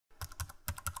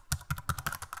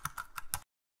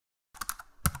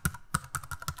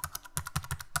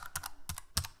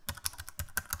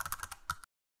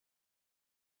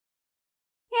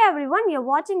everyone, you're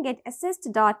watching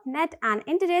getassist.net, and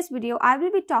in today's video I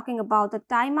will be talking about the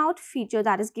timeout feature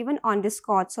that is given on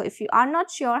Discord. So if you are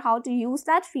not sure how to use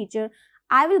that feature,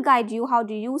 I will guide you how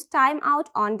to use timeout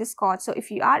on Discord. So if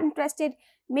you are interested,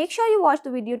 make sure you watch the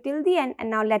video till the end, and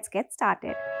now let's get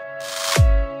started.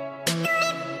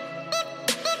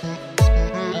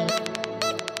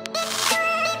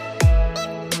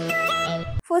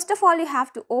 First of all, you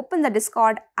have to open the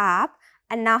Discord app.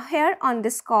 And now here on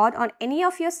Discord, on any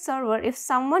of your server, if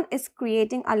someone is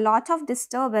creating a lot of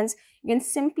disturbance, you can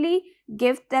simply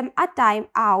give them a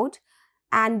timeout,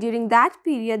 and during that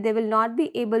period they will not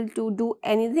be able to do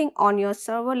anything on your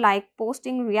server like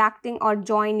posting, reacting, or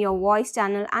join your voice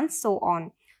channel and so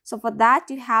on. So for that,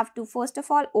 you have to first of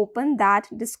all open that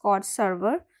Discord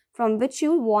server from which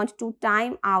you want to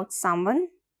time out someone.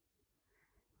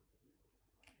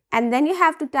 And then you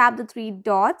have to tap the three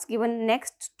dots given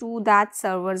next to that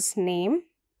server's name.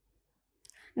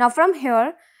 Now from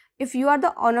here, if you are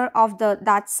the owner of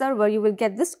that server, you will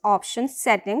get this option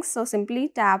settings. So simply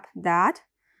tap that.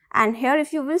 And here,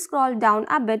 if you will scroll down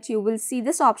a bit, you will see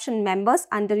this option members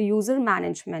under user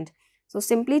management. So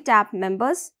simply tap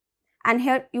members. And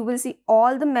here you will see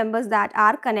all the members that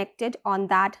are connected on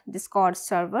that Discord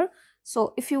server.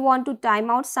 So if you want to time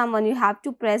out someone, you have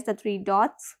to press the three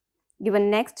dots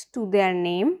given next to their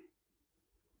name,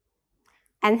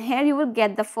 and here you will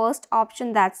get the first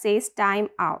option that says time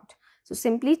out. So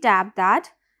simply tap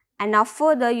that, and now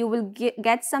further you will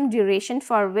get some duration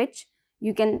for which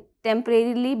you can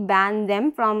temporarily ban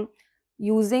them from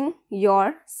using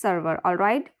your server.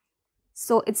 Alright,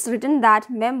 so it's written that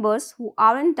members who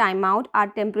are in timeout are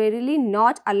temporarily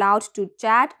not allowed to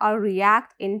chat or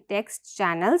react in text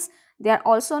channels. They are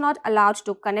also not allowed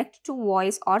to connect to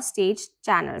voice or stage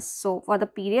channels. So for the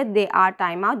period they are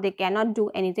timeout, they cannot do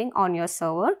anything on your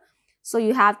server. So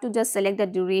you have to just select the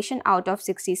duration out of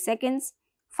 60 seconds,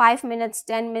 5 minutes,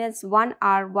 10 minutes, 1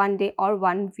 hour, 1 day, or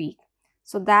 1 week.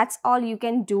 So that's all you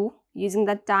can do using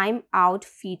the timeout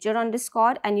feature on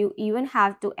Discord, and you even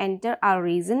have to enter a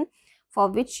reason for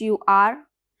which you are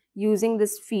using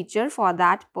this feature for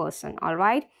that person.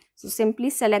 Alright. So simply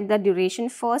select the duration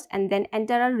first and then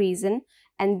enter a reason,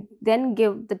 and then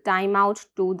give the timeout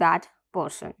to that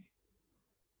person.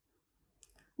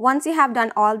 Once you have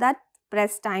done all that,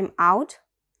 press timeout.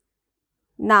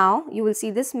 Now you will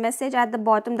see this message at the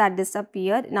bottom that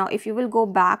disappeared. Now if you will go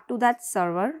back to that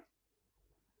server,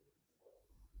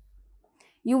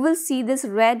 you will see this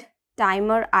red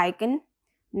timer icon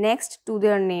next to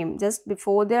their name, just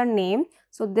before their name.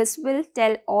 So this will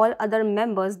tell all other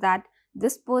members that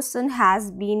this person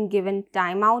has been given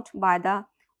timeout by the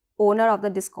owner of the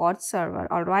Discord server.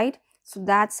 Alright, so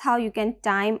that's how you can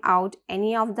time out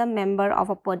any of the member of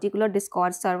a particular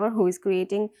Discord server who is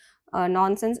creating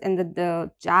nonsense in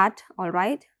the chat.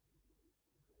 Alright,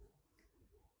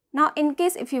 now in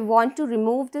case if you want to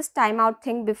remove this timeout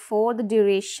thing before the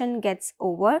duration gets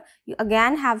over, you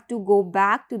again have to go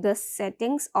back to the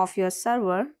settings of your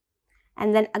server,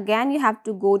 and then again you have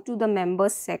to go to the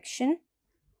members section.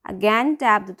 Again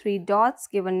tap the three dots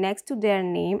given next to their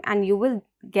name, and you will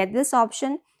get this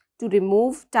option to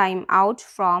remove timeout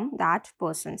from that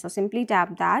person. So simply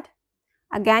tap that.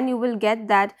 Again you will get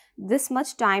that this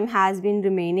much time has been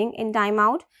remaining in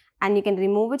timeout, and you can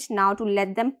remove it now to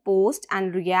let them post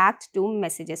and react to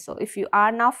messages. So if you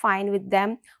are now fine with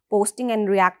them posting and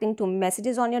reacting to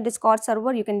messages on your Discord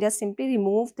server, you can just simply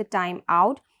remove the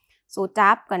timeout. So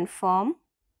tap confirm.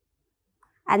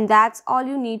 And that's all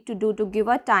you need to do to give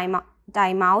a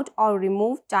timeout or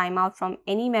remove timeout from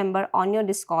any member on your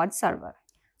Discord server.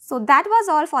 So that was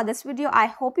all for this video. I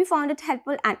hope you found it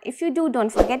helpful, and if you do,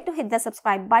 don't forget to hit the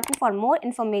subscribe button for more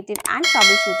informative and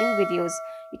troubleshooting videos.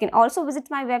 You can also visit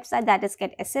my website, that is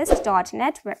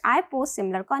getassist.net, where I post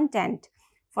similar content.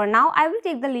 For now, I will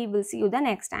take the leave. We'll see you the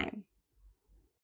next time.